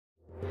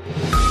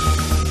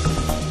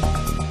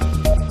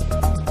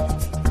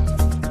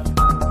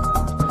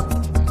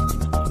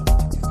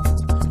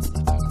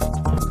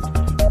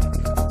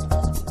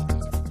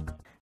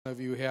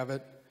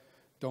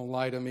Don't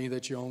lie to me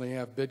that you only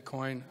have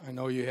Bitcoin. I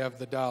know you have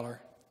the dollar.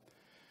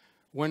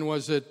 When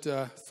was it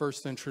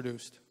first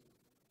introduced?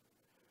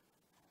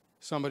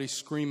 Somebody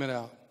scream it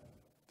out.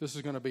 This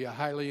is going to be a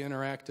highly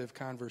interactive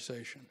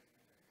conversation.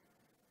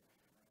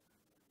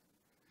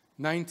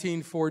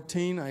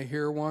 1914, I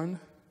hear one.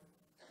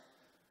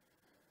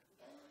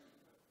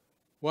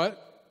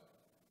 What?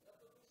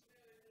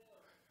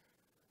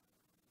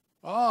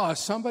 Oh,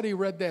 somebody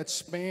read that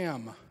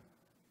spam.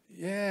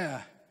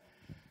 Yeah.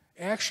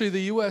 Actually,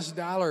 the U.S.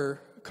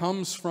 dollar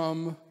comes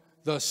from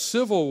the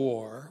Civil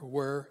War,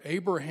 where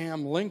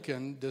Abraham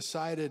Lincoln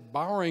decided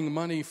borrowing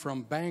money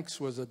from banks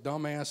was a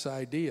dumbass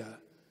idea.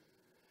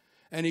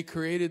 And he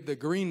created the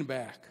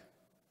greenback.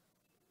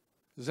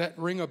 Does that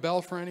ring a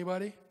bell for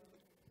anybody?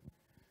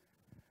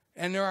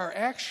 And there are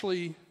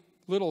actually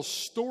little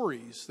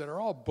stories that are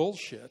all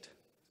bullshit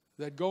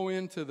that go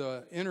into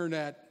the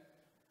internet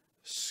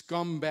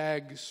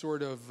scumbag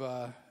sort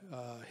of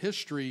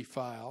history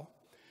file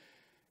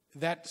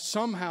that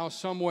somehow,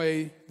 some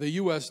way, the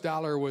U.S.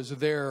 dollar was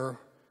there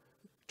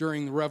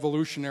during the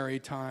revolutionary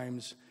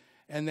times,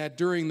 and that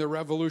during the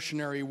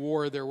Revolutionary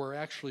War there were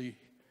actually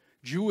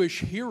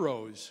Jewish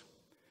heroes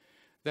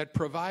that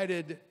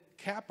provided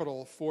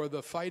capital for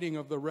the fighting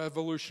of the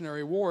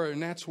Revolutionary War, and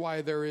that's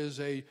why there is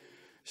a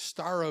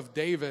Star of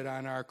David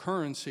on our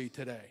currency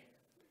today.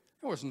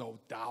 There was no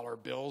dollar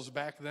bills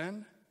back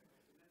then.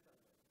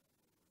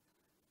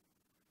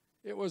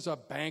 It was a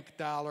bank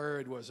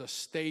dollar, it was a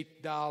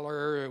state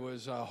dollar, it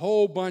was a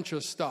whole bunch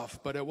of stuff,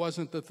 but it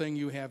wasn't the thing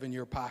you have in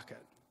your pocket.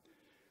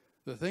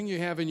 The thing you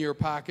have in your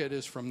pocket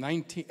is from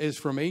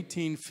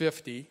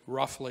 1850,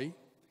 roughly,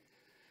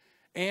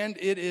 and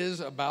it is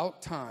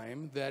about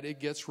time that it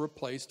gets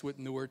replaced with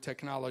newer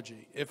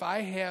technology. If I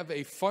have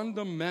a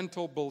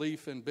fundamental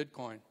belief in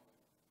Bitcoin,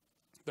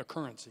 the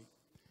currency,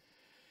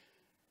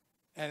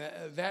 and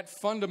that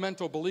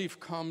fundamental belief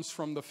comes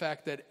from the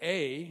fact that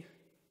A,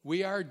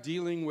 we are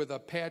dealing with a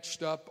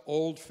patched up,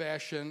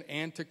 old-fashioned,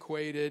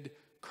 antiquated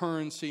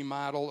currency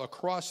model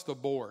across the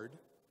board,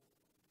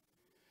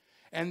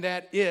 and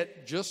that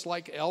it, just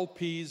like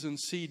LPs and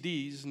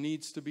CDs,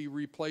 needs to be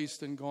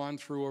replaced and gone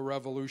through a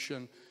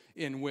revolution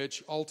in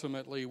which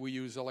ultimately we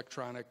use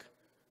electronic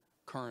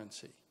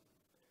currency.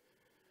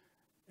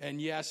 And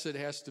yes, it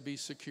has to be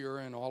secure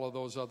and all of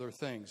those other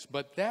things.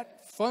 But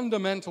that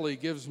fundamentally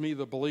gives me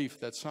the belief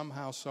that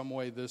somehow, some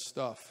way, this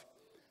stuff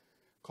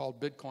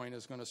called Bitcoin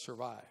is going to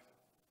survive.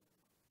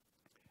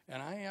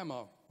 And I am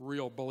a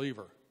real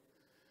believer.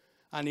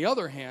 On the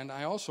other hand,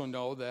 I also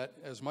know that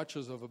as much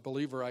as of a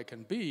believer I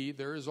can be,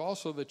 there is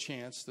also the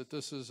chance that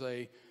this is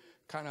a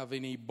kind of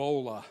an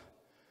Ebola.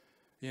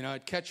 You know,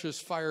 it catches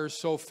fire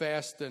so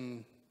fast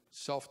and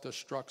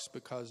self-destructs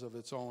because of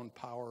its own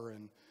power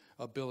and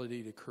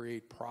ability to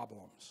create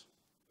problems.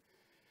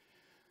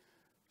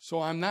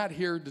 So I'm not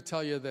here to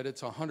tell you that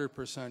it's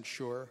 100%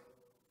 sure,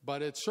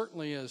 but it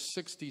certainly is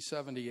 60,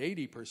 70,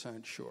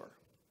 80% sure.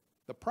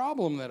 The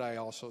problem that I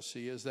also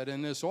see is that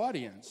in this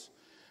audience,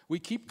 we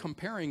keep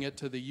comparing it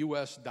to the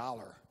U.S.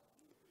 dollar,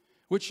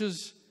 which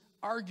is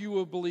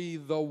arguably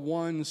the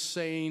one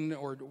sane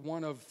or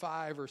one of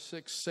 5 or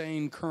 6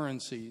 sane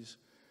currencies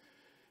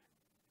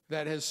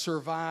that has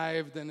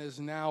survived and is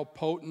now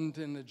potent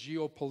in the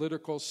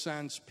geopolitical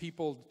sense.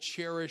 People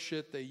cherish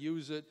it, they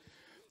use it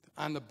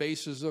on the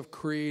basis of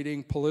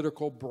creating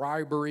political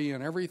bribery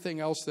and everything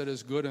else that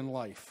is good in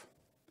life.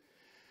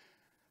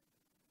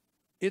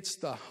 It's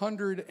the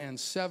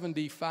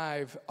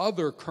 175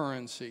 other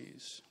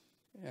currencies,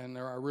 and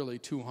there are really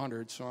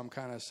 200, so I'm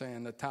kind of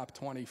saying the top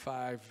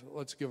 25,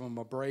 let's give them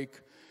a break.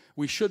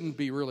 We shouldn't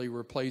be really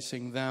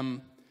replacing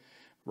them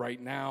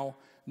right now.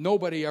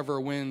 Nobody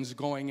ever wins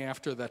going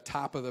after the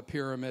top of the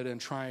pyramid and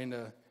trying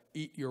to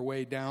eat your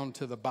way down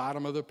to the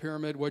bottom of the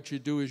pyramid. What you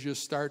do is you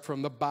start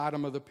from the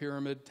bottom of the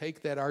pyramid,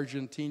 take that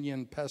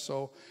Argentinian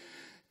peso,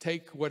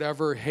 take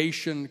whatever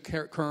Haitian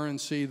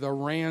currency, the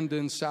rand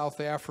in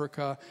South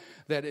Africa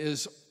that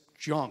is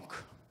junk,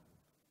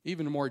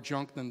 even more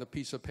junk than the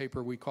piece of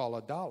paper we call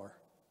a dollar,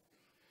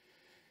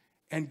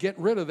 and get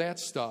rid of that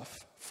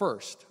stuff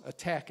first,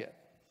 attack it.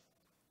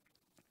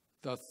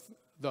 The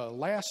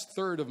last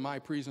third of my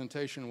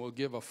presentation will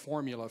give a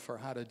formula for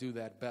how to do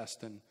that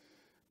best in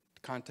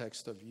the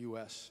context of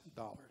U.S.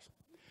 dollars.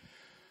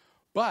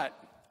 But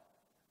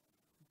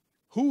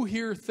who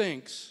here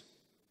thinks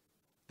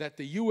that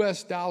the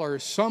U.S. dollar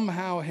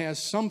somehow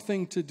has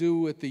something to do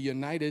with the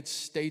United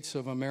States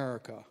of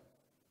America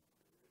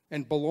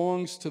and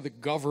belongs to the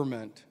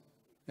government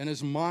and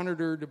is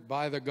monitored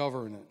by the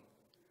government?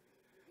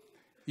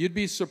 You'd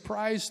be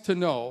surprised to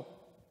know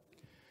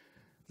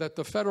that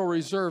the Federal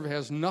Reserve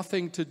has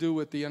nothing to do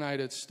with the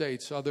United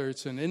States, other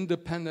it's an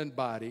independent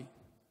body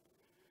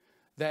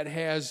that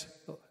has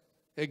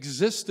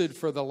existed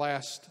for the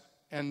last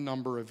N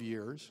number of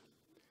years.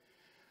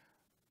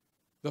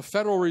 The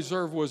Federal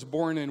Reserve was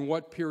born in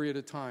what period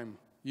of time,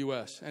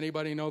 U.S.?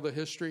 Anybody know the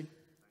history?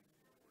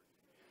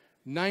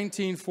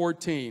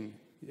 1914.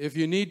 If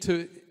you need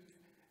to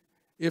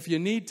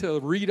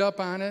read up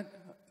on it,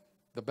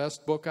 the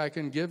best book I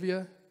can give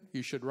you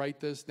You should write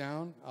this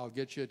down. I'll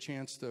get you a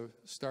chance to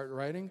start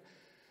writing.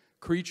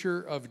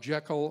 Creature of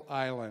Jekyll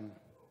Island.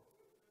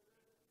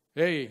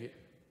 Hey,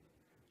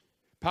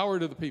 power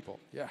to the people.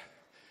 Yeah.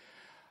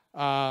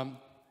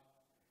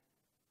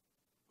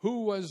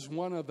 Who was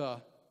one of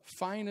the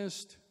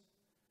finest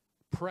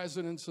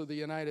presidents of the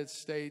United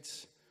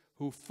States,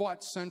 who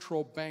fought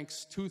central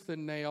banks tooth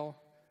and nail?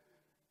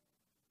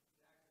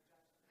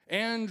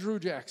 Andrew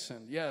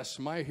Jackson. Yes,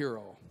 my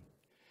hero.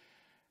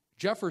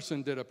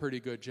 Jefferson did a pretty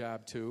good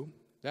job, too.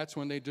 That's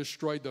when they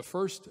destroyed the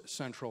first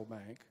central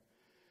bank.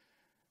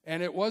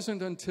 And it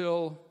wasn't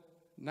until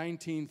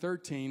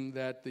 1913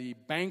 that the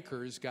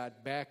bankers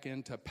got back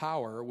into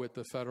power with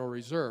the Federal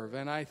Reserve.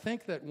 And I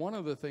think that one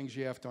of the things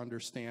you have to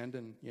understand,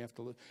 and you have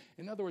to,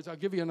 in other words, I'll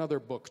give you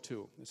another book,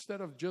 too. Instead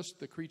of just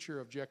The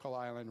Creature of Jekyll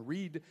Island,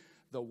 read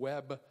The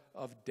Web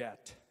of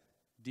Debt,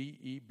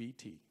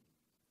 D-E-B-T.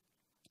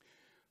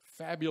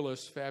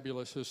 Fabulous,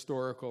 fabulous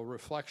historical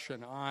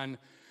reflection on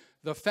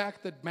the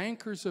fact that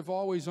bankers have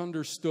always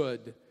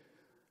understood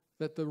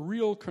that the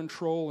real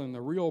control and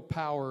the real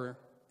power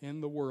in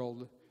the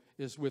world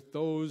is with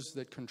those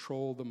that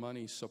control the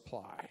money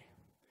supply.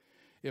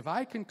 If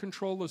I can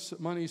control the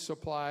money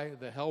supply,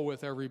 the hell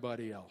with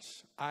everybody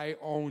else. I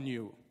own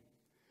you.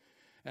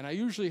 And I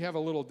usually have a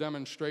little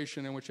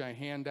demonstration in which I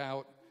hand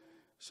out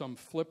some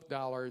flip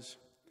dollars.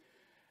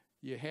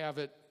 You have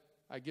it.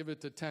 I give it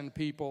to 10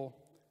 people.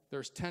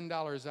 There's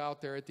 $10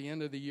 out there. At the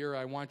end of the year,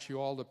 I want you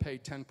all to pay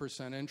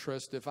 10%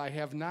 interest. If I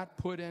have not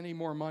put any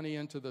more money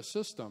into the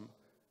system,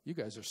 you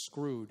guys are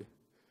screwed.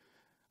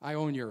 I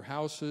own your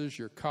houses,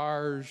 your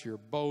cars, your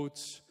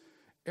boats.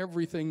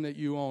 Everything that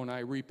you own,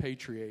 I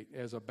repatriate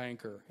as a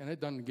banker. And it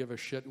doesn't give a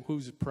shit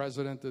who's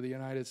president of the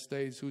United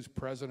States, who's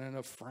president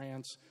of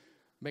France.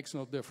 Makes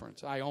no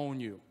difference. I own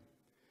you.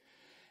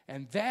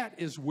 And that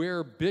is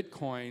where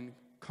Bitcoin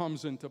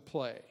comes into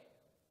play.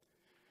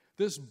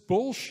 This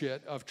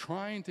bullshit of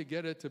trying to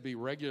get it to be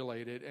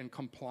regulated and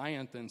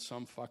compliant in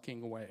some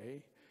fucking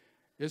way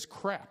is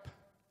crap.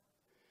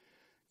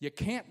 You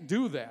can't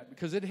do that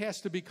because it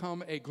has to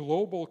become a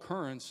global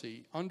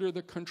currency under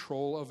the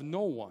control of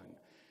no one.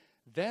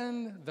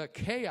 Then the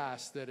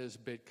chaos that is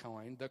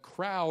Bitcoin, the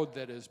crowd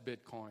that is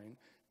Bitcoin,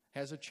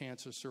 has a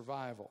chance of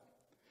survival.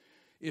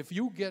 If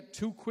you get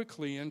too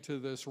quickly into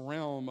this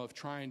realm of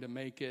trying to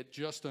make it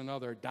just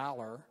another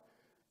dollar,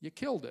 you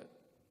killed it.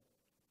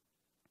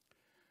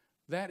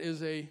 That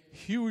is a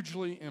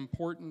hugely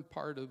important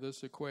part of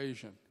this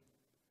equation.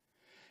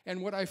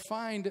 And what I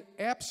find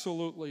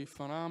absolutely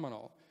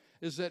phenomenal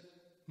is that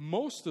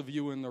most of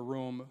you in the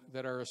room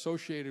that are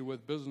associated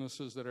with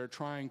businesses that are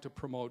trying to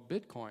promote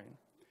Bitcoin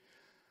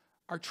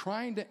are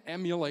trying to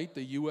emulate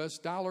the US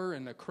dollar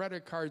and the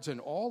credit cards and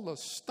all the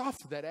stuff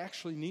that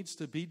actually needs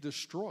to be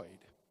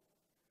destroyed.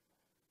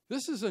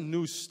 This is a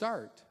new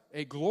start,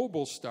 a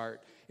global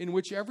start, in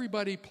which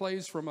everybody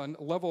plays from a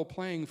level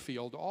playing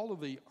field. All of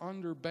the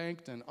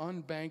underbanked and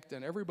unbanked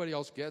and everybody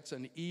else gets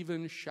an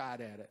even shot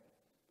at it.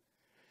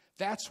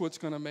 That's what's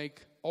going to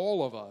make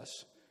all of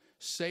us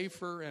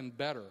safer and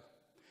better.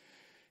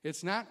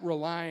 It's not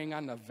relying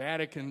on the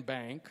Vatican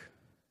Bank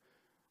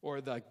or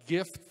the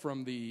gift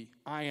from the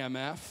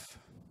IMF.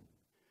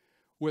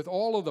 With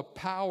all of the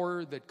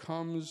power that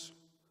comes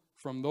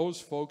from those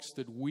folks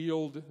that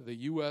wield the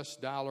US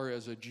dollar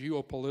as a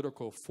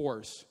geopolitical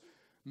force,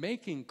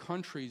 making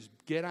countries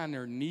get on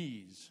their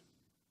knees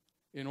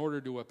in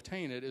order to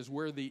obtain it is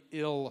where the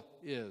ill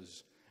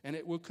is. And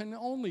it can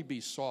only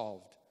be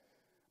solved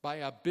by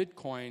a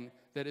Bitcoin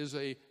that is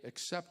an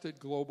accepted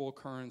global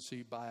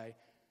currency by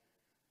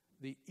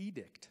the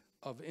edict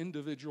of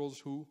individuals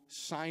who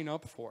sign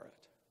up for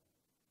it.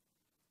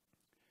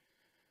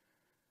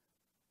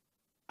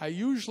 I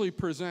usually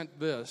present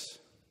this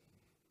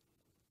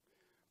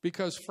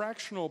because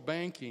fractional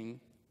banking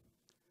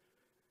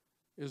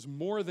is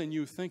more than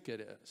you think it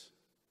is.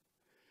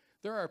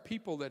 There are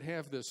people that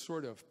have this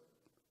sort of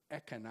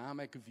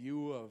economic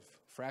view of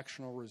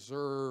fractional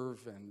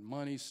reserve and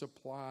money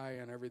supply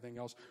and everything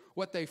else.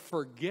 What they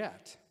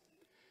forget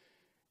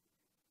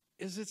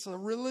is it's a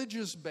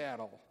religious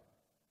battle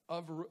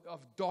of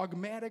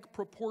dogmatic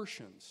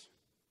proportions.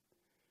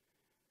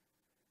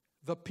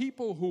 The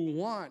people who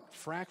want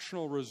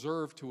fractional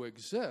reserve to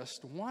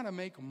exist want to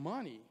make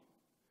money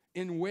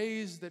in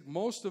ways that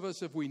most of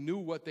us, if we knew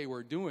what they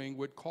were doing,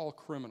 would call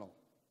criminal.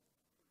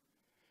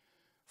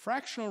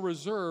 Fractional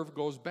reserve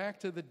goes back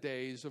to the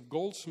days of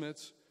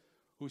goldsmiths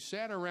who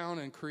sat around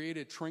and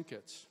created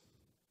trinkets.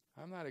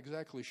 I'm not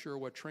exactly sure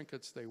what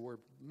trinkets they were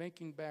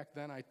making back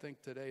then. I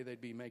think today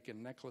they'd be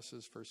making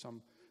necklaces for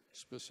some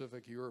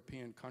specific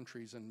European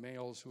countries and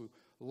males who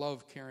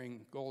love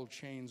carrying gold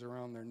chains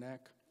around their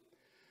neck.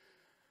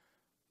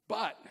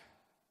 But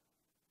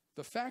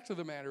the fact of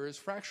the matter is,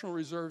 fractional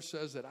reserve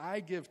says that I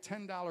give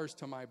 $10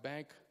 to my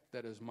bank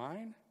that is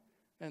mine,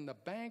 and the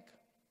bank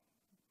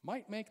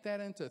might make that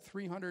into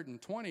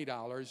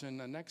 $320 in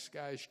the next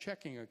guy's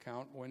checking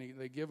account when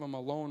they give him a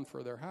loan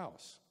for their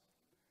house.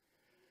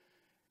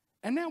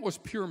 And that was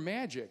pure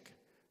magic.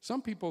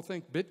 Some people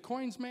think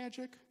Bitcoin's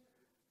magic.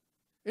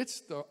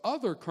 It's the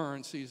other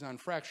currencies on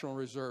fractional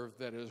reserve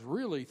that is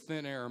really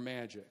thin air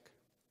magic.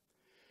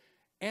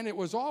 And it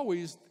was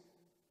always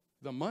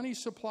the money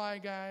supply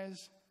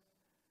guys,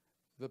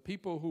 the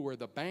people who were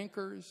the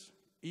bankers,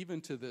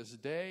 even to this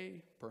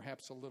day,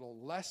 perhaps a little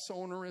less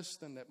onerous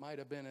than it might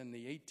have been in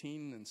the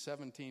 18 and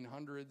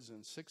 1700s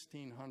and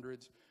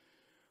 1600s.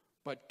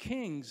 But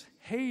kings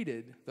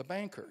hated the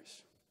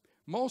bankers.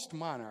 Most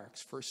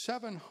monarchs for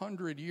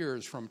 700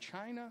 years, from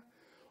China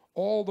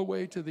all the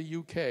way to the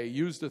UK,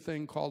 used a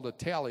thing called a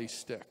tally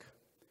stick.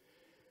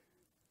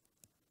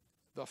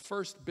 The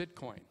first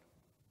Bitcoin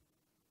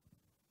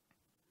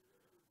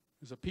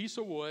is a piece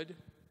of wood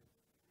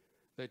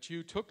that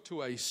you took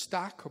to a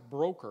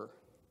stockbroker.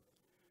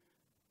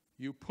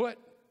 You put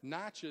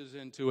notches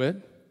into it.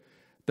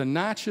 The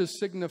notches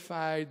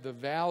signified the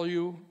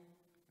value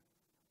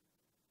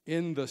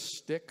in the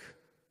stick.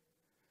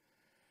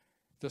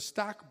 The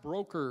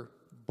stockbroker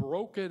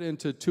broke it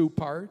into two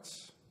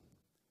parts.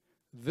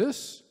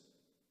 This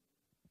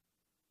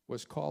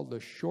was called the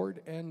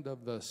short end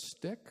of the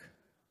stick,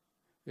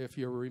 if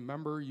you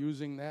remember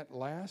using that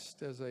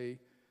last as a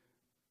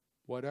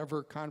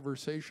whatever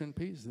conversation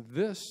piece.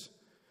 This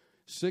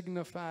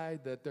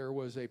signified that there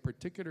was a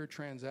particular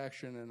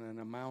transaction and an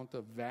amount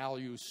of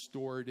value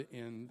stored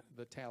in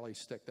the tally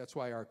stick. That's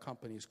why our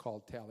company is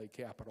called Tally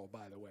Capital,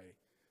 by the way,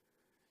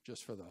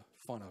 just for the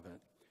fun of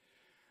it.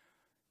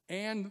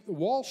 And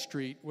Wall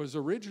Street was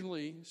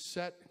originally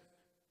set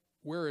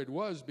where it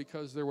was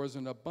because there was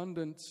an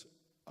abundance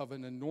of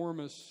an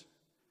enormous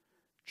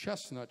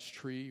chestnut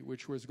tree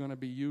which was going to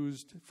be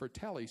used for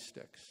tally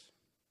sticks.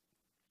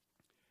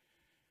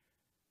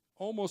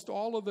 Almost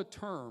all of the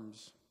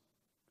terms,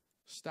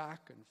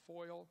 stock and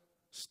foil,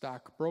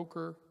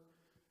 stockbroker,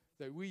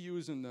 that we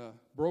use in the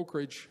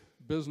brokerage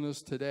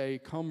business today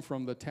come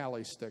from the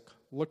tally stick.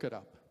 Look it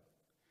up.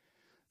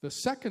 The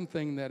second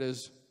thing that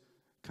is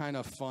kind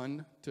of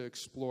fun to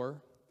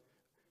explore,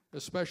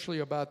 especially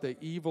about the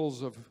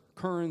evils of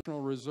current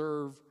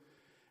reserve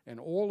and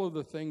all of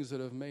the things that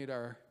have made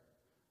our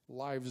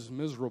lives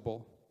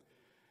miserable.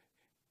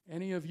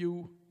 Any of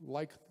you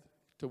like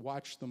to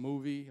watch the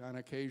movie on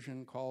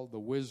occasion called The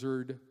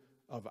Wizard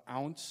of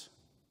Ounce?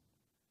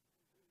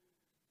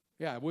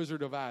 Yeah,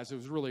 Wizard of Oz. It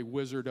was really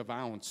Wizard of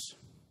Ounce.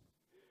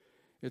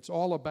 It's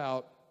all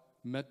about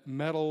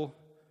metal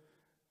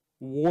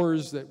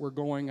wars that were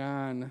going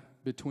on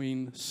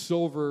between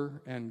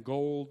silver and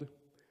gold,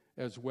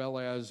 as well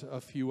as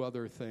a few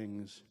other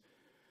things.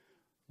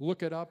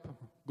 Look it up,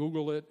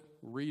 Google it,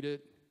 read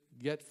it,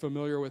 get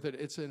familiar with it.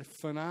 It's a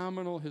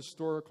phenomenal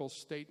historical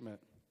statement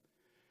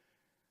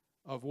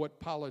of what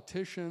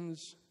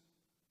politicians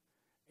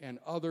and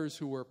others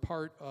who were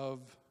part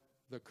of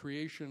the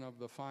creation of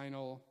the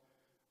final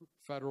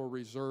Federal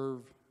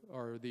Reserve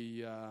or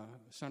the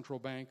central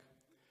bank.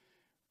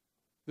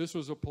 This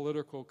was a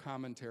political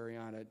commentary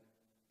on it.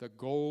 The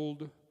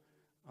gold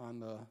on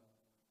the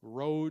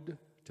road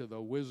to the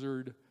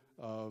Wizard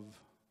of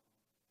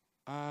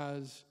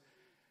Oz.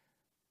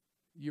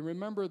 You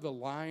remember the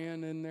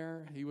lion in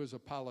there? He was a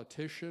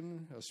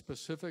politician, a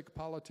specific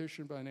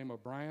politician by the name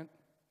of Bryant.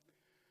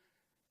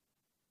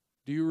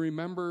 Do you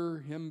remember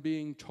him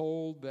being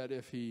told that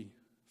if he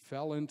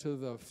fell into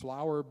the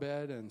flower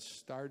bed and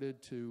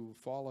started to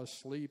fall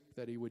asleep,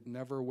 that he would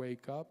never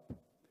wake up?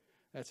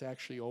 That's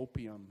actually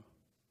opium.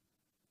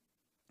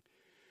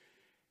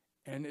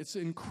 And it's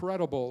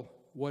incredible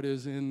what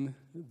is in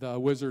the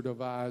Wizard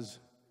of Oz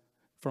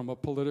from a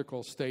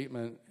political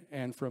statement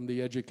and from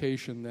the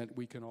education that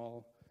we can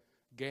all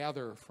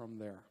gather from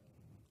there.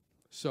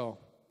 So,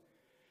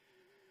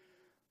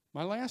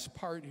 my last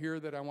part here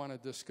that I want to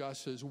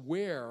discuss is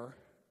where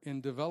in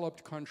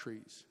developed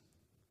countries,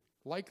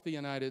 like the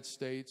United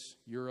States,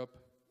 Europe,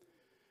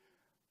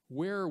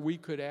 where we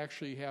could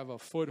actually have a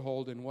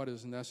foothold in what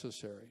is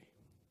necessary.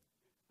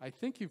 I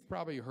think you've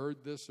probably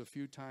heard this a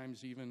few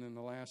times even in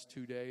the last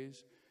 2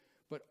 days,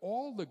 but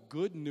all the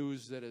good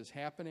news that is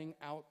happening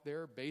out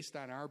there based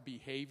on our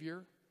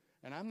behavior,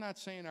 and I'm not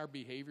saying our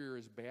behavior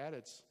is bad,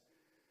 it's,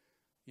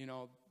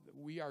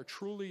 we are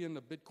truly in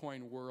the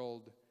Bitcoin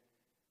world,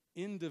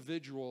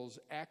 individuals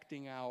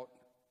acting out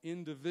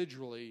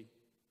individually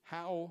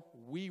how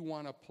we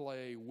want to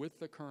play with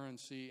the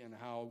currency and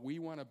how we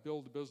want to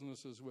build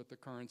businesses with the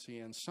currency.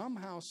 And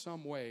somehow,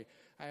 some way,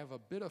 I have a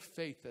bit of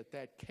faith that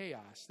that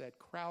chaos, that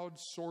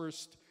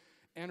crowdsourced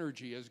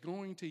energy is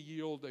going to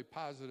yield a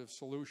positive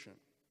solution.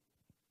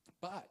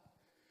 But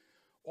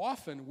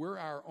often we're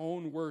our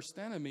own worst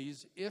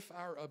enemies if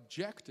our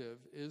objective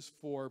is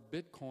for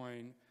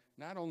Bitcoin,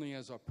 not only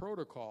as a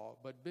protocol,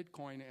 but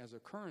Bitcoin as a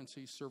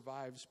currency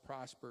survives,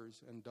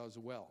 prospers, and does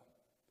well.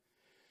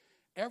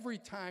 Every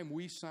time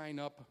we sign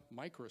up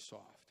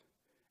Microsoft,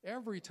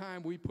 every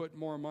time we put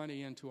more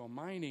money into a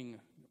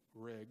mining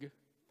rig,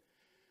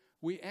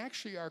 we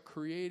actually are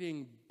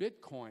creating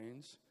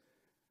Bitcoins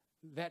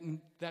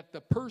that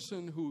the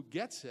person who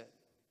gets it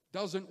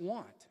doesn't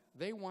want.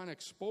 They want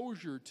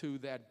exposure to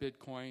that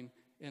Bitcoin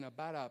in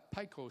about a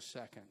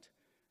picosecond.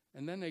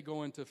 And then they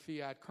go into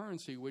fiat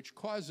currency, which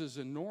causes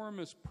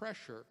enormous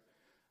pressure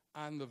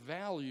on the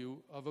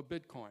value of a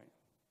Bitcoin.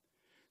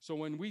 So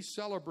when we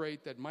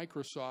celebrate that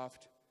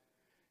Microsoft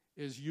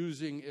is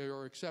using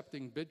or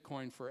accepting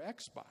Bitcoin for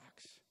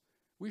Xbox,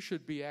 we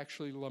should be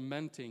actually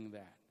lamenting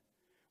that.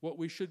 What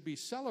we should be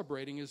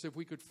celebrating is if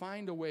we could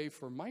find a way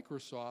for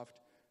Microsoft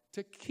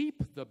to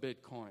keep the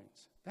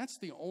Bitcoins. That's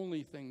the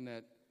only thing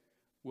that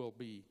will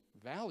be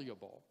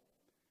valuable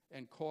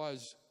and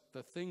cause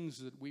the things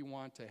that we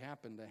want to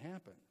happen to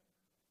happen.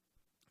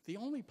 The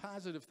only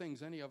positive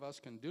things any of us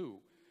can do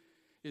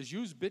is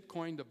use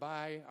Bitcoin to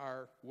buy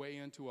our way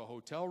into a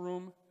hotel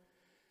room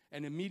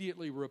and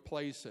immediately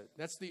replace it.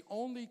 That's the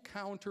only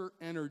counter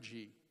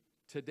energy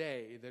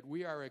today that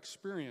we are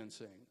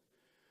experiencing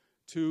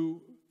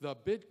to the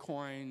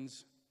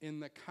Bitcoins in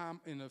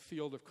the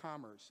field of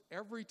commerce.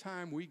 Every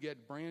time we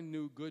get brand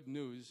new good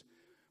news,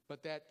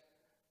 but that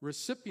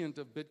recipient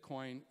of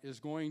Bitcoin is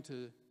going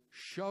to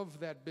shove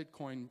that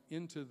Bitcoin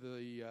into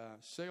the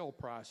sale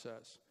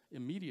process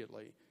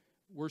immediately,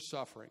 we're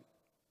suffering.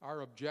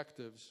 Our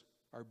objectives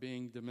are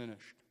being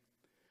diminished.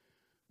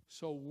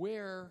 So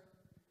where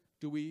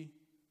do we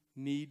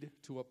need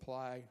to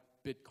apply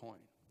Bitcoin?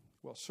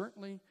 Well,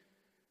 certainly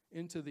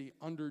into the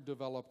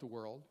underdeveloped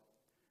world.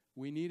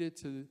 We needed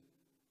to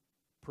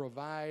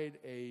provide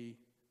a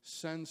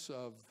sense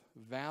of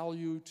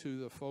value to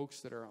the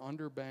folks that are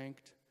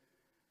underbanked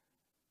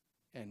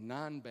and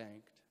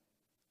non-banked.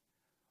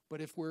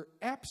 But if we're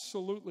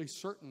absolutely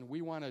certain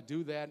we want to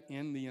do that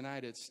in the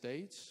United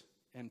States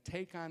and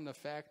take on the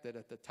fact that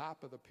at the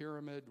top of the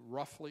pyramid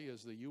roughly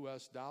is the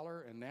US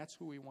dollar, and that's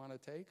who we want to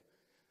take,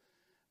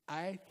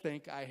 I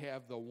think I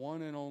have the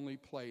one and only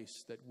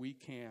place that we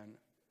can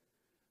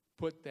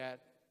put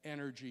that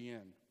energy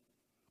in.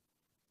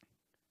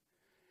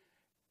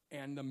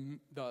 And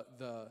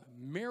the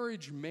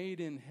marriage made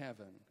in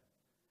heaven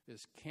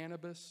is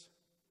cannabis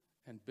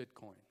and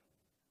Bitcoin.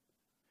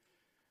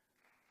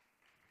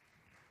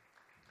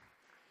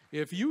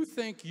 If you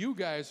think you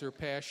guys are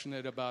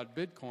passionate about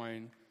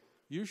Bitcoin,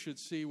 you should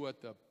see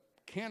what the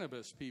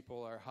cannabis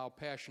people are, how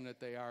passionate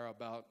they are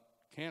about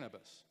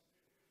cannabis.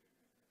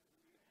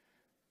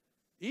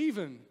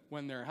 Even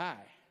when they're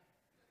high.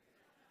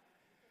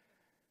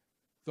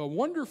 The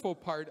wonderful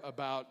part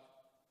about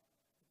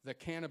the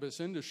cannabis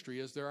industry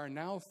is there are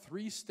now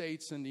 3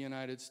 states in the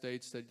United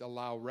States that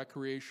allow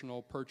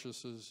recreational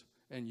purchases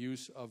and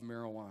use of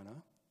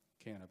marijuana,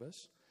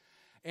 cannabis,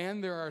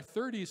 and there are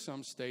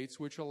 30-some states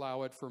which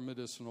allow it for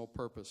medicinal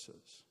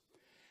purposes.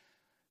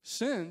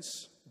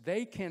 Since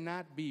they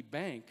cannot be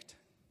banked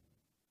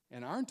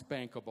and aren't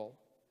bankable,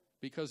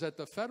 because at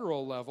the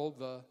federal level,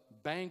 the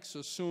banks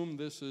assume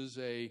this is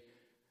a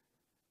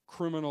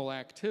criminal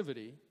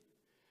activity,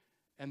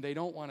 and they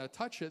don't want to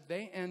touch it,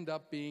 they end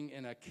up being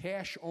in a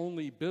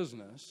cash-only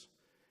business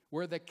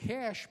where the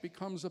cash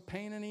becomes a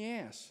pain in the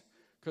ass.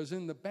 Because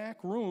in the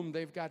back room,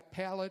 they've got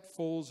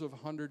palletfuls of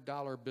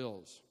 $100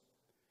 bills.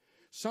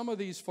 Some of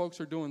these folks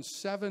are doing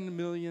 $7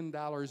 million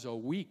a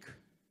week.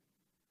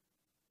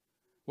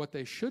 What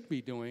they should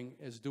be doing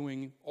is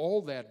doing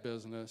all that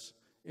business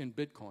in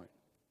Bitcoin.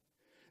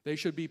 They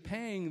should be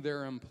paying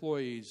their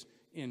employees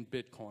in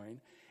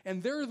Bitcoin.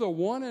 And they're the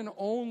one and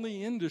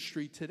only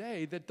industry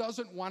today that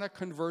doesn't want to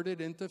convert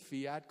it into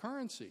fiat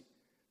currency.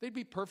 They'd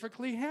be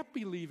perfectly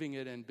happy leaving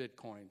it in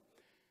Bitcoin.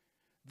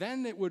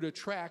 Then it would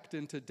attract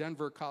into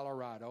Denver,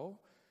 Colorado,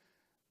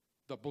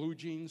 the blue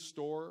jean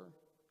store,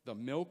 the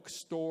milk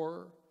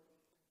store,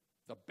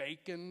 the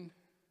bacon,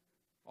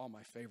 all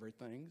my favorite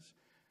things,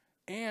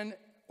 and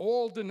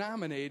all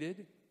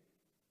denominated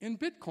in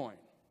Bitcoin.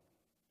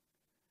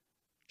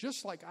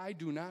 Just like I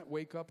do not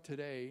wake up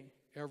today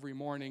every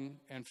morning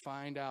and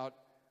find out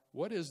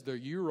what is the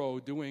euro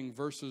doing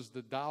versus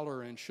the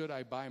dollar, and should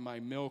I buy my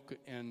milk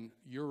in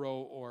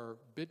euro or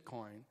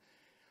Bitcoin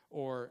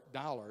or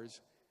dollars.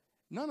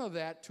 None of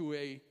that to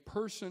a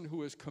person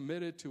who is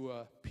committed to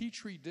a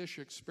petri dish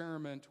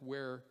experiment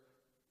where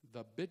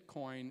the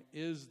Bitcoin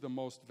is the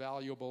most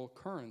valuable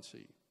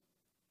currency.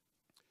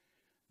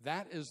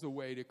 That is the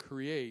way to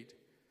create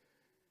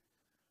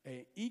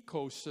an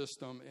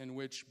ecosystem in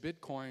which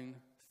Bitcoin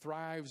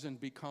thrives and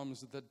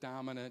becomes the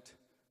dominant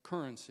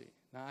currency.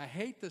 Now, I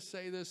hate to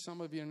say this,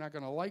 some of you are not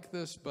going to like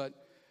this,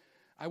 but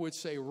I would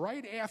say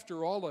right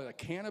after all of the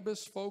cannabis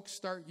folks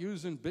start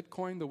using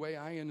Bitcoin the way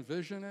I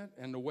envision it,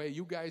 and the way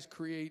you guys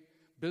create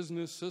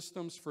business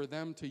systems for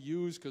them to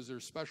use because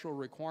there's special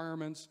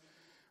requirements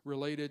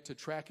related to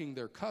tracking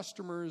their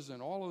customers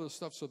and all of this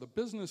stuff, so the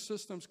business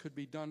systems could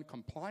be done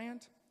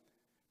compliant.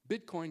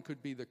 Bitcoin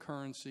could be the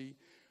currency.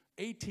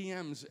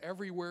 ATMs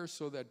everywhere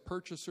so that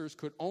purchasers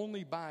could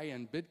only buy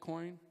in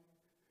Bitcoin.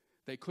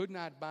 They could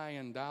not buy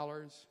in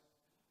dollars.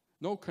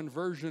 No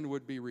conversion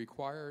would be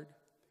required.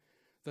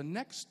 The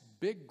next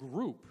big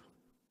group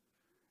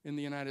in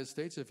the United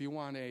States, if you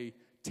want a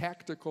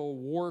tactical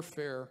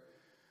warfare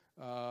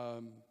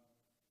plan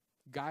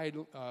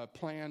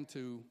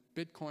to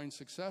Bitcoin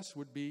success,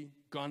 would be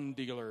gun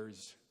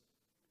dealers.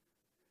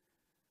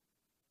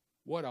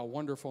 What a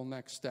wonderful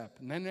next step.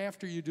 And then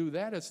after you do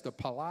that, it's the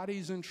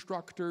Pilates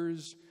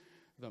instructors,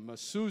 the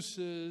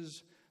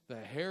masseuses, the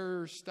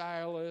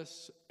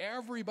hairstylists,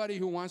 everybody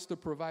who wants to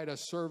provide a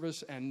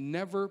service and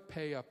never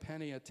pay a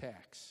penny of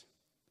tax.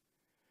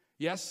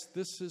 Yes,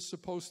 this is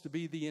supposed to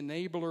be the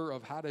enabler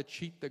of how to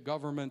cheat the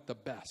government the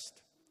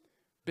best.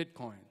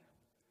 Bitcoin.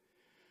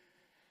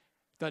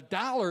 The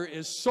dollar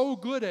is so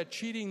good at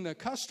cheating the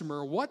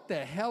customer, what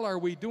the hell are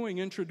we doing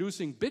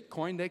introducing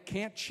Bitcoin that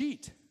can't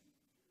cheat?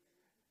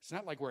 It's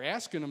not like we're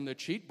asking them to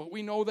cheat, but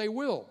we know they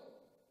will.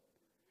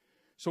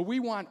 So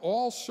we want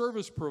all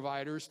service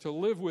providers to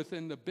live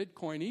within the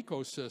Bitcoin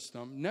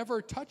ecosystem,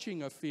 never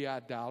touching a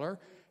fiat dollar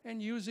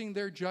and using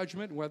their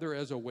judgment, whether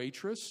as a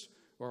waitress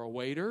or a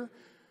waiter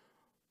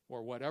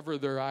or whatever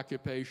their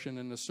occupation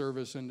in the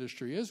service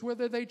industry is,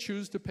 whether they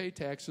choose to pay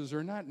taxes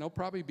or not. And they'll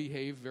probably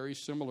behave very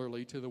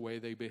similarly to the way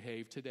they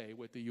behave today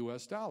with the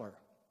US dollar.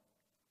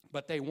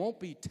 But they won't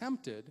be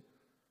tempted,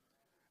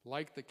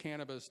 like the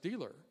cannabis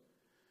dealer,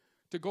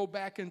 to go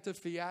back into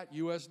fiat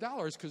US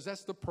dollars, because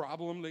that's the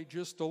problem they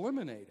just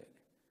eliminated.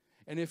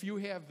 And if you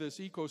have this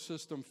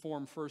ecosystem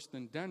form first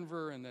in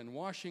Denver and then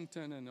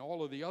Washington and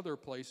all of the other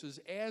places,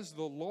 as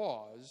the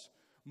laws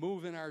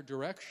move in our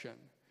direction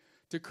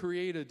to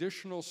create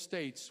additional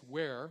states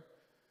where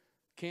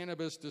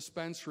cannabis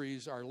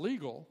dispensaries are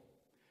legal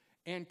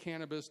and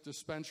cannabis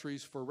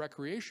dispensaries for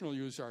recreational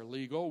use are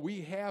legal,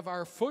 we have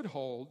our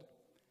foothold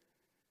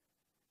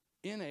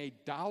in a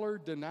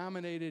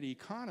dollar-denominated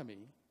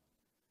economy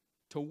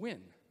to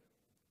win.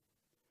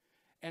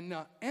 And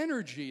the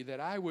energy that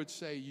I would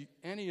say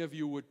any of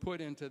you would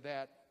put into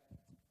that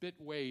bit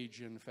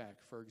wage, in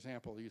fact, for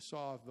example,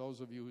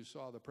 those of you who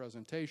saw the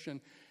presentation,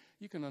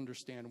 you can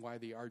understand why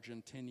the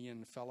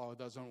Argentinian fellow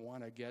doesn't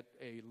want to get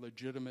a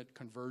legitimate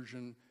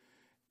conversion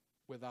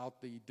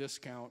without the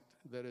discount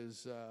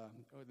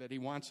that he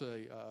wants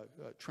a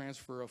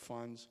transfer of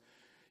funds.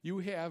 You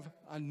have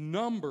a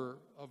number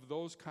of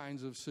those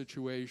kinds of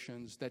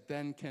situations that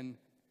then can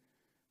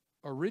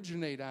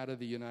originate out of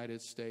the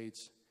United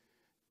States,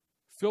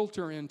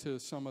 filter into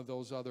some of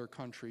those other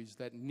countries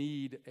that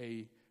need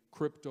a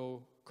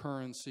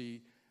cryptocurrency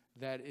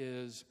that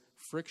is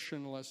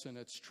frictionless in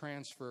its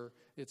transfer,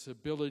 its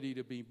ability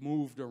to be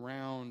moved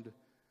around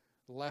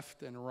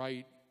left and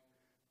right,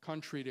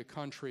 country to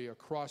country,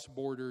 across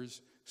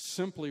borders,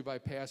 simply by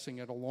passing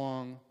it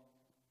along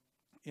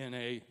in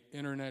an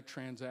internet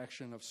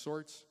transaction of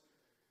sorts.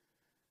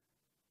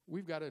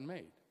 We've got it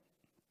made.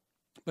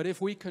 But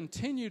if we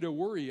continue to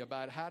worry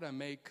about how to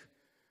make,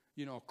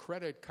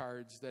 credit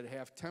cards that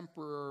have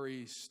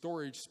temporary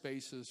storage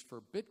spaces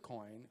for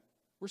Bitcoin,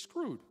 we're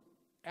screwed.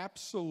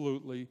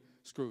 Absolutely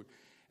screwed.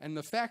 And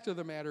the fact of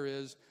the matter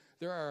is,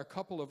 there are a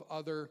couple of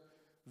other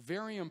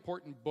very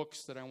important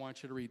books that I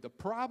want you to read. The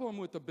problem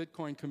with the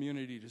Bitcoin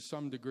community, to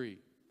some degree,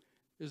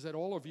 is that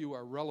all of you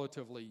are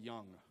relatively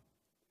young.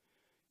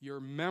 Your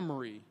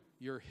memory,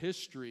 your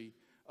history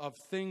of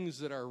things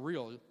that are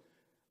real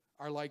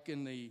are like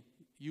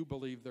you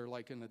believe they're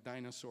like in the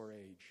dinosaur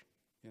age.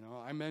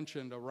 I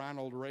mentioned a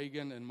Ronald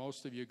Reagan, and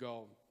most of you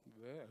go,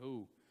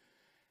 who?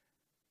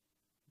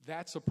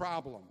 That's a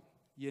problem.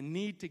 You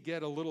need to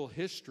get a little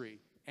history.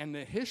 And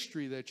the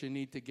history that you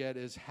need to get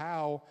is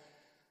how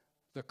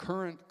the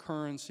current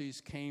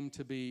currencies came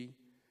to be,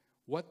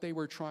 what they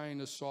were trying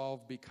to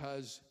solve,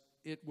 because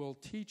it will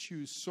teach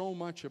you so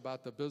much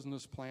about the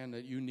business plan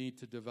that you need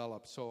to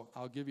develop. So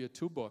I'll give you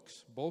 2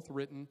 books, both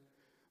written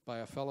by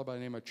a fellow by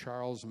the name of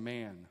Charles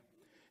Mann.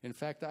 In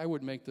fact, I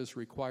would make this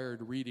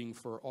required reading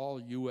for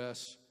all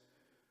U.S.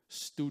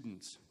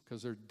 students,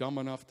 because they're dumb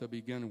enough to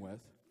begin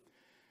with.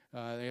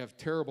 They have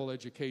terrible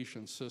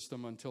education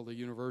system until the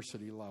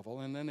university level,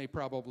 and then they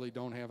probably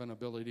don't have an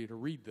ability to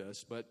read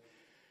this. But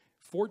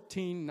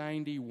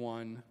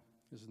 1491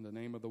 is the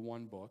name of the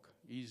one book,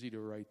 easy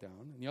to write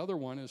down. And the other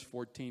one is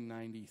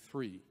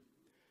 1493.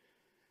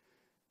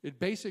 It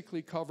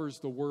basically covers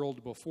the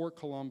world before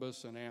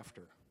Columbus and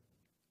after,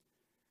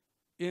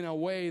 in a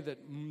way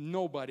that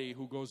nobody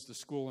who goes to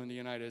school in the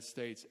United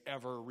States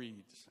ever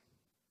reads,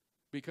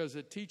 because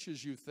it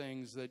teaches you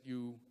things that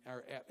you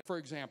are at. For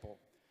example,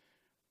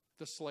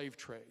 the slave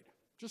trade.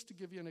 Just to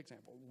give you an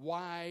example,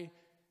 why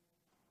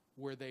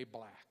were they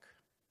black?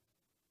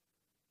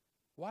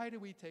 Why do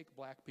we take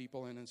black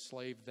people and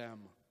enslave them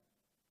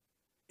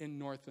in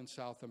North and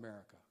South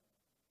America?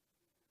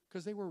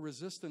 Because they were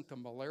resistant to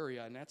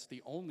malaria, and that's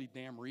the only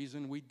damn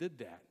reason we did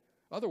that.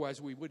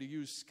 Otherwise, we would have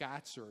used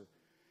Scots or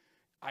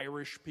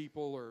Irish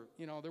people, or,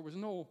 there was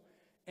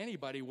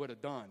anybody would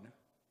have done,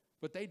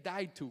 but they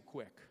died too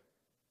quick.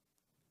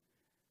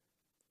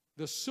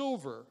 The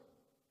silver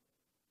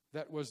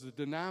that was the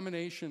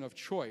denomination of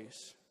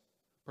choice,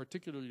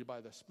 particularly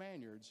by the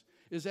Spaniards,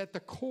 is at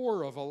the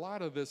core of a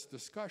lot of this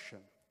discussion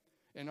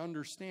and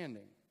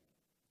understanding.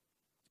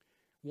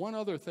 One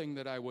other thing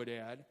that I would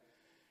add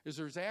is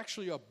there's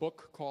actually a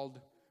book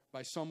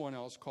by someone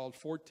else called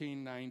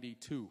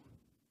 1492.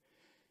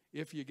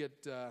 If you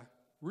get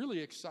really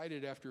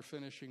excited after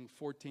finishing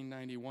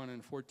 1491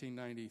 and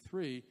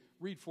 1493,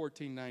 read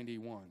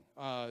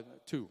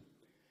 1492.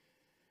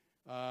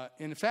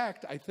 In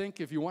fact, I think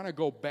if you want to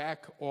go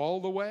back all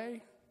the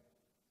way,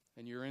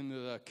 and you're into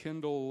the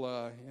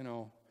Kindle,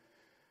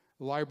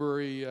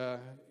 library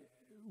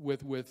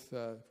with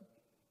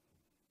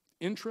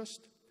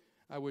interest,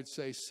 I would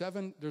say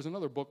there's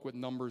another book with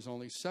numbers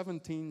only,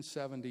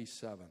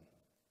 1777.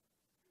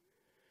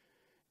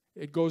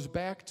 It goes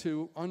back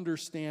to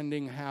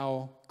understanding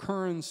how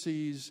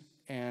currencies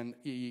and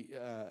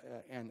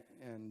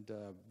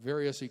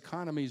various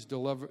economies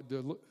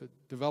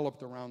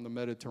developed around the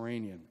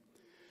Mediterranean.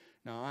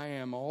 Now, I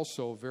am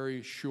also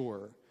very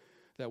sure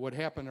that what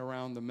happened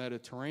around the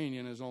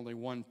Mediterranean is only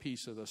one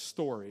piece of the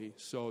story,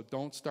 so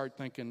don't start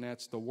thinking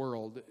that's the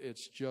world.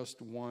 It's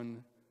just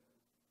one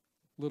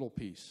little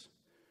piece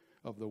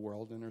of the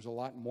world, and there's a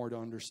lot more to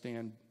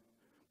understand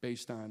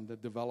based on the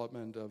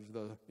development of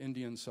the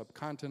Indian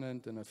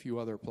subcontinent and a few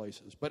other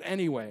places. But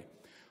anyway,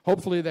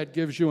 hopefully that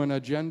gives you an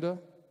agenda.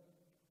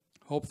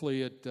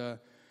 Hopefully it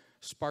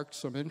sparked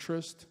some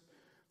interest.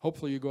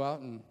 Hopefully you go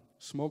out and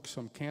smoke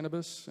some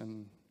cannabis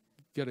and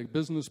get a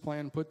business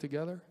plan put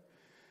together.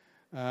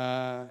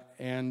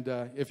 And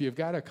if you've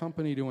got a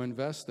company to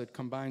invest that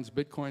combines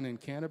Bitcoin and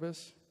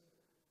cannabis,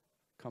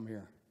 come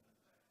here.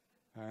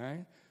 All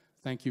right?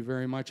 Thank you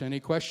very much.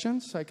 Any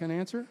questions I can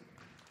answer?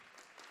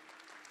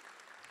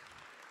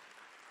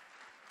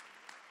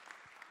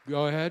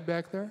 Go ahead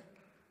back there.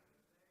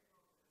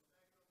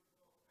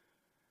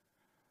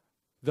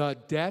 The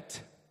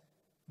debt,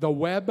 the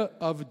web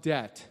of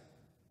debt.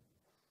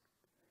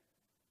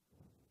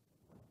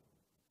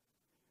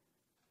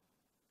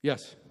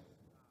 Yes.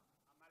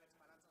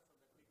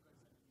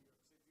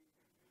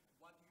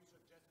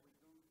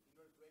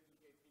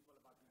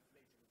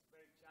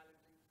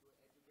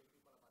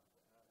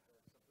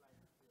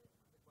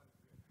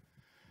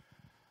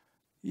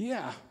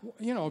 Yeah,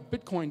 you know,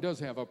 Bitcoin does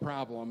have a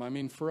problem. I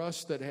mean, for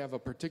us that have a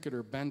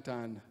particular bent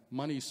on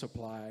money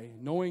supply,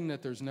 knowing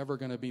that there's never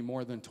going to be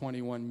more than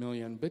 21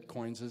 million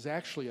Bitcoins is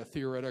actually a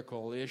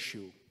theoretical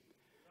issue.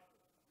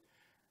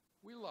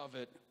 We love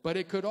it, but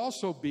it could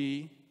also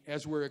be,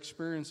 as we're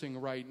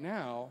experiencing right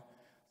now,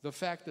 the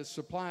fact that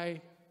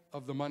supply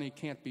of the money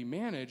can't be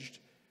managed.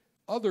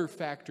 Other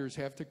factors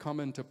have to come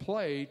into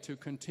play to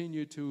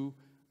continue to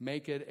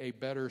make it a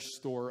better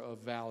store of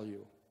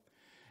value.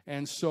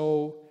 And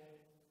so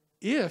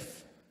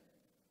if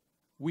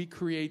we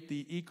create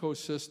the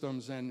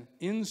ecosystems and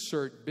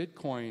insert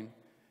Bitcoin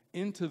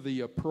into the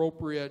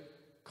appropriate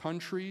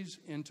countries,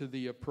 into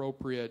the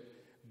appropriate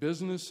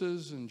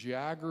businesses and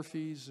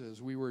geographies,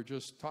 as we were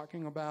just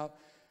talking about,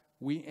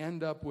 we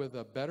end up with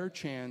a better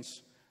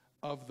chance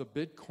of the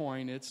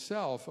Bitcoin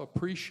itself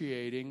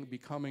appreciating,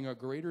 becoming a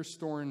greater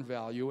store in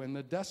value, and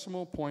the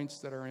decimal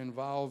points that are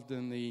involved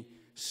in the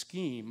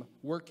scheme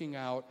working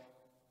out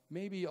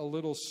maybe a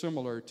little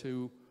similar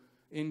to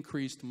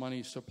increased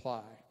money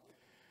supply.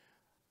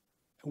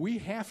 We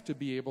have to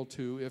be able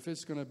to, if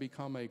it's going to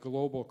become a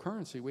global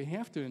currency, we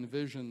have to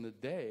envision the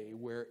day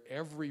where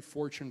every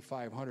Fortune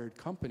 500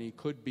 company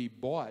could be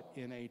bought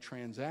in a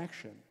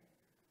transaction,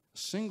 a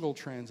single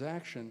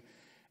transaction,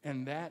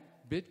 and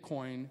that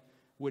Bitcoin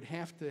would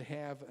have to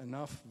have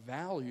enough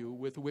value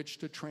with which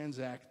to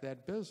transact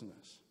that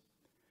business.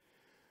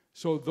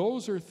 So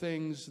those are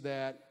things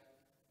that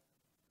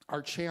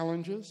are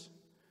challenges.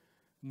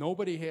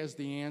 Nobody has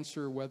the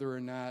answer whether or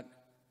not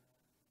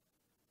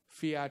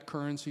fiat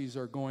currencies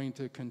are going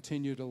to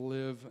continue to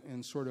live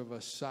in sort of a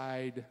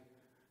side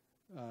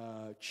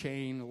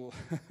chain,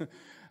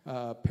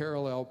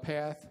 parallel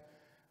path.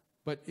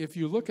 But if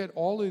you look at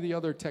all of the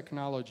other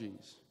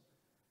technologies,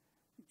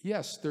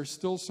 yes, there's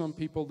still some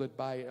people that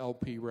buy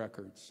LP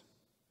records.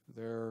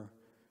 They're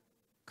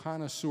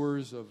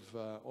connoisseurs of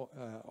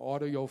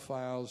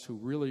audiophiles who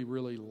really,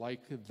 really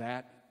like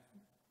that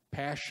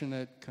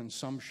passionate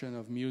consumption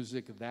of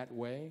music that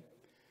way.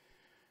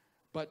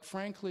 But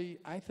frankly,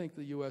 I think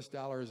the US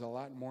dollar is a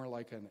lot more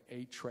like an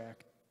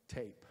 8-track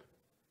tape.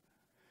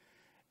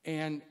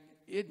 And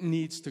it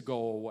needs to go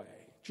away,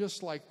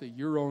 just like the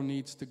euro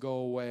needs to go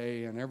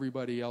away and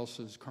everybody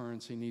else's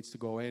currency needs to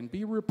go away and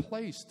be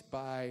replaced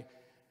by,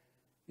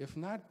 if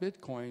not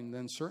Bitcoin,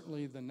 then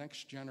certainly the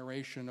next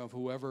generation of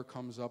whoever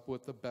comes up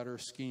with a better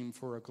scheme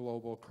for a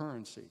global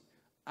currency.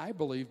 I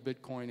believe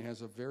Bitcoin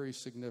has a very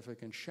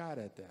significant shot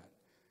at that.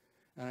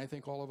 And I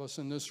think all of us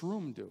in this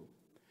room do.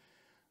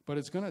 But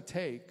it's going to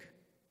take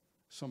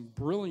some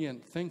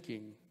brilliant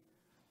thinking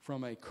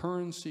from a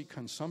currency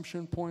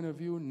consumption point of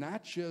view,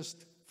 not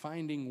just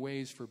finding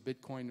ways for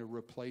Bitcoin to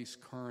replace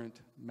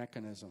current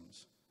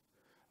mechanisms.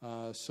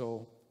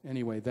 So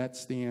anyway,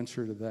 that's the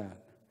answer to that.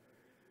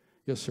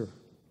 Yes, sir.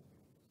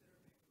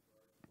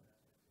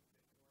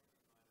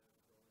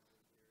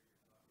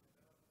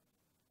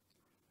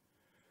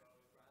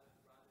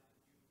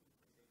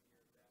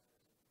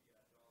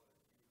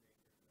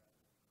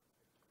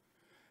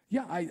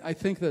 Yeah, I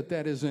think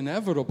that is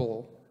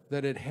inevitable,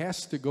 that it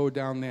has to go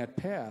down that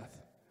path.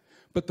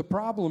 But the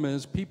problem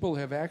is people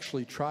have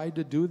actually tried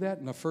to do that,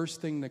 and the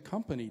first thing the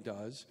company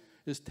does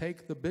is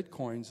take the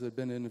Bitcoins that have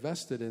been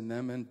invested in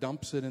them and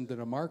dumps it into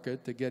the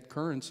market to get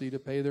currency to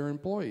pay their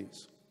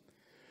employees.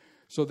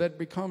 So that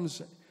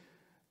becomes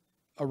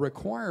a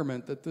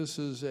requirement that this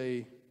is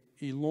a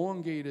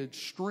elongated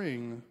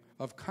string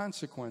of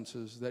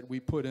consequences that we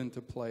put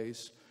into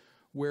place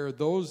where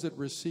those that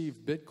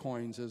receive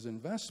Bitcoins as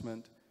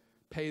investment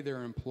pay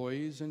their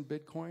employees in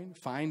Bitcoin,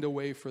 find a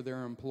way for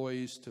their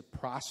employees to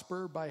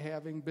prosper by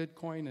having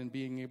Bitcoin and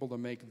being able to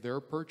make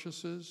their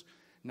purchases,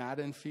 not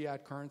in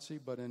fiat currency,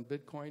 but in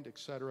Bitcoin, et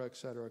cetera, et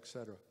cetera, et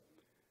cetera.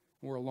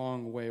 We're a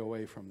long way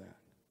away from that.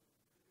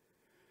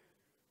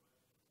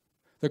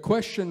 The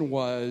question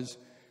was,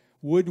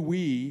 would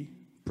we,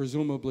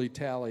 presumably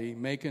Tally,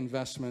 make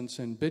investments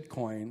in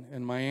Bitcoin?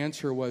 And my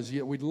answer was,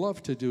 yeah, we'd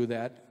love to do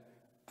that.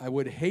 I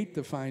would hate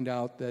to find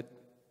out that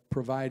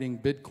providing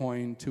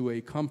Bitcoin to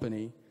a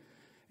company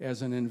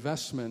as an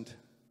investment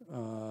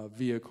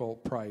vehicle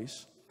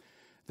price,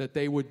 that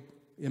they would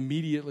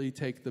immediately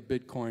take the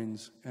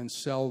Bitcoins and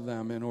sell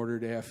them in order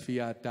to have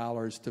fiat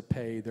dollars to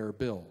pay their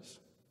bills.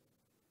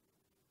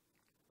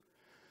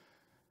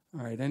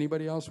 All right,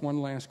 anybody else?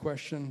 One last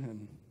question.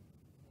 And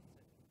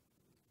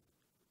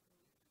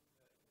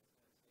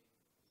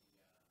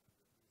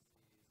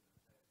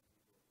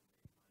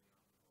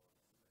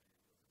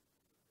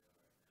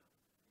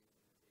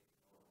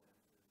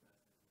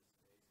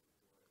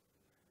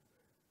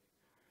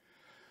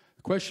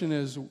the question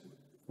is,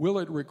 will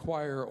it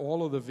require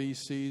all of the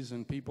VCs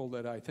and people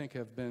that I think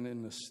have been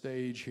in the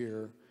stage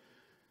here,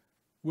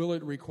 will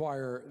it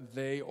require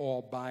they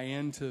all buy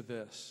into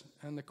this?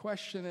 And the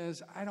question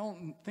is, I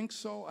don't think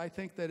so. I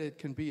think that it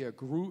can be a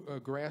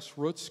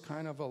grassroots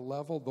kind of a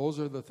level. Those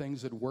are the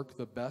things that work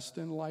the best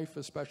in life,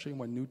 especially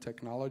when new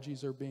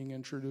technologies are being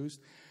introduced.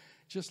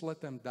 Just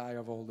let them die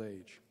of old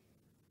age.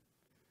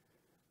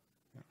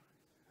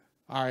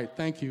 All right,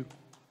 thank you.